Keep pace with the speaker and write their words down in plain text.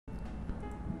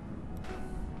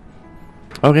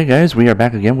Okay guys, we are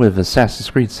back again with Assassin's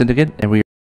Creed Syndicate, and we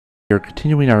are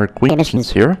continuing our Queen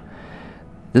missions here.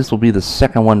 This will be the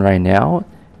second one right now.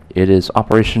 It is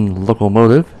Operation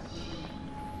Locomotive.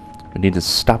 We need to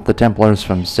stop the Templars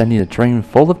from sending a train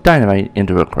full of dynamite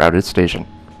into a crowded station.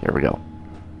 Here we go.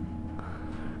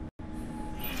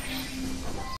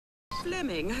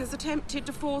 Fleming has attempted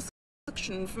to force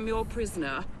action from your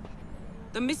prisoner.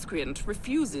 The miscreant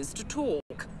refuses to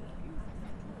talk.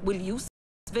 Will you see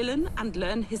this villain and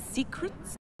learn his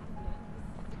secrets?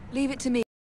 Leave it to me.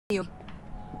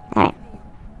 Alright.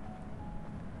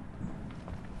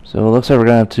 So it looks like we're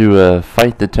going to have to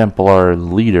fight the Templar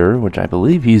leader, which I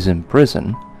believe he's in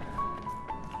prison.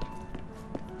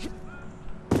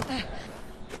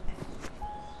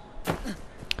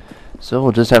 So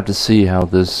we'll just have to see how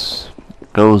this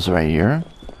goes right here.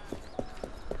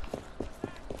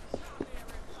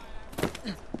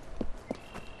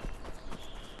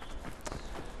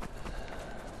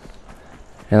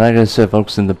 And like I said,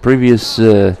 folks, in the previous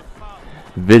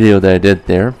video that I did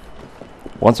there,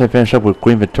 once I finish up with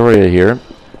Queen Victoria here,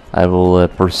 I will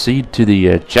proceed to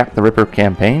the Jack the Ripper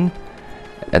campaign,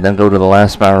 and then go to the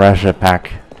last Maharaja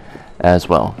pack as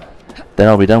well. Then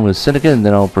I'll be done with Syndicate, and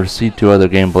then I'll proceed to other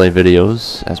gameplay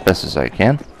videos as best as I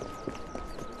can.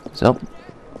 So,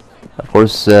 of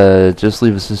course, just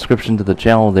leave a subscription to the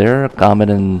channel there,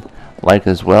 comment and like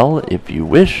as well if you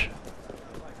wish.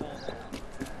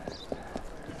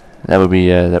 That would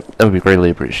be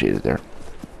greatly appreciated there.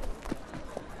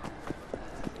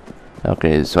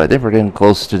 Okay, so I think we're getting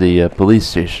close to the police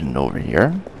station over here,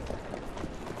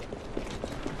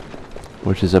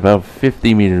 which is about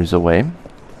 50 meters away.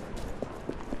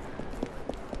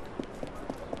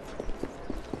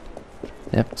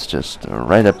 Yep, it's just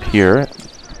right up here.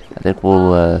 I think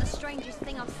we'll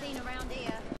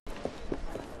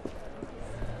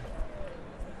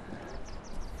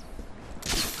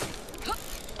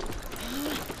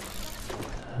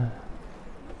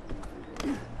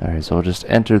Alright, so we'll just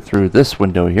enter through this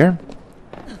window here,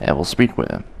 and we'll speak with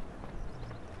him.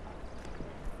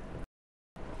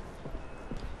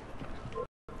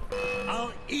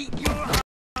 I'll eat your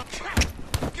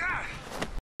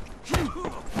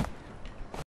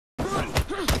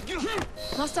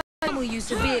Must I tell you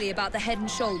severely about the head and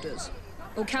shoulders?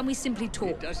 Or can we simply talk?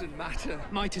 It doesn't matter.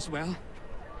 Might as well.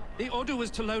 The order was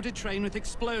to load a train with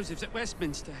explosives at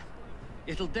Westminster.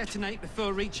 It'll detonate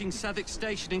before reaching Southwark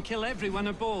Station and kill everyone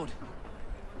aboard.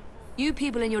 You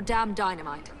people and your damn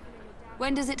dynamite.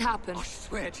 When does it happen? I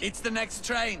swear it's the next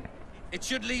train. It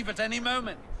should leave at any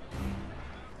moment.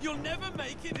 You'll never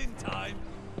make it in time.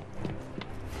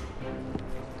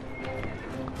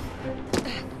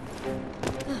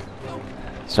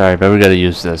 Sorry, but we gotta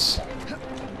use this.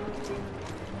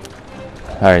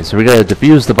 Alright, so we gotta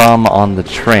defuse the bomb on the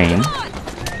train.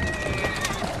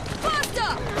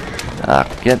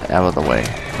 Get out of the way.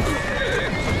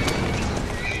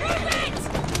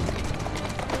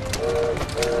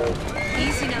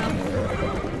 Easy now.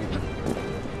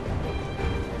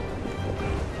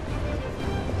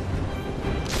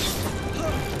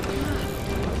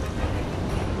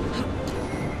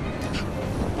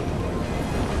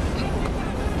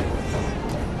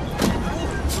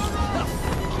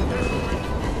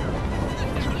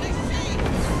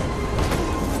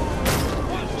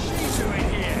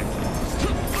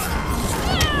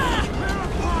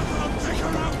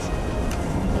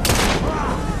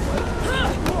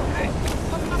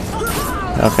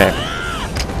 Okay.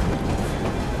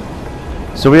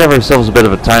 So we have ourselves a bit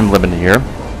of a time limit here,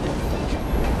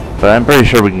 but I'm pretty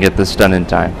sure we can get this done in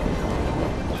time.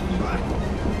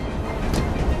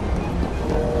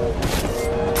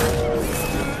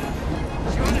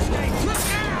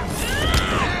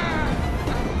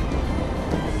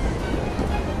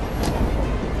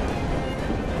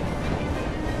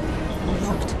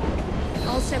 Locked.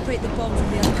 I'll separate the bomb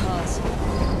from the other cars.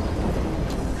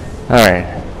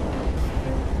 Alright.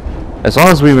 As long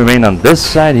as we remain on this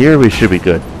side here, we should be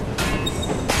good.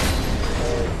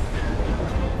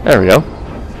 There we go.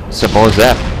 Simple as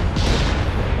that.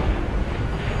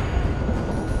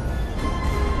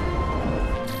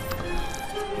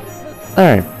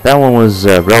 Alright, that one was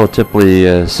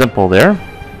relatively simple there.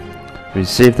 We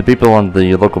saved the people on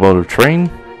the locomotive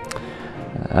train.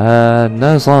 Not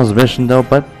as long as the mission though,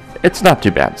 but it's not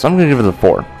too bad. So I'm going to give it a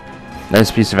 4.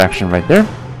 Nice piece of action right there.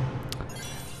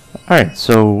 Alright,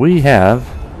 so we have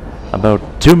about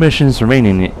 2 missions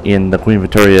remaining in the Queen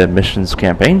Victoria missions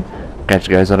campaign. Catch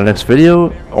you guys on the next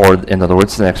video, or in other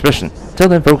words, the next mission. Till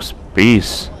then, folks,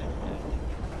 peace.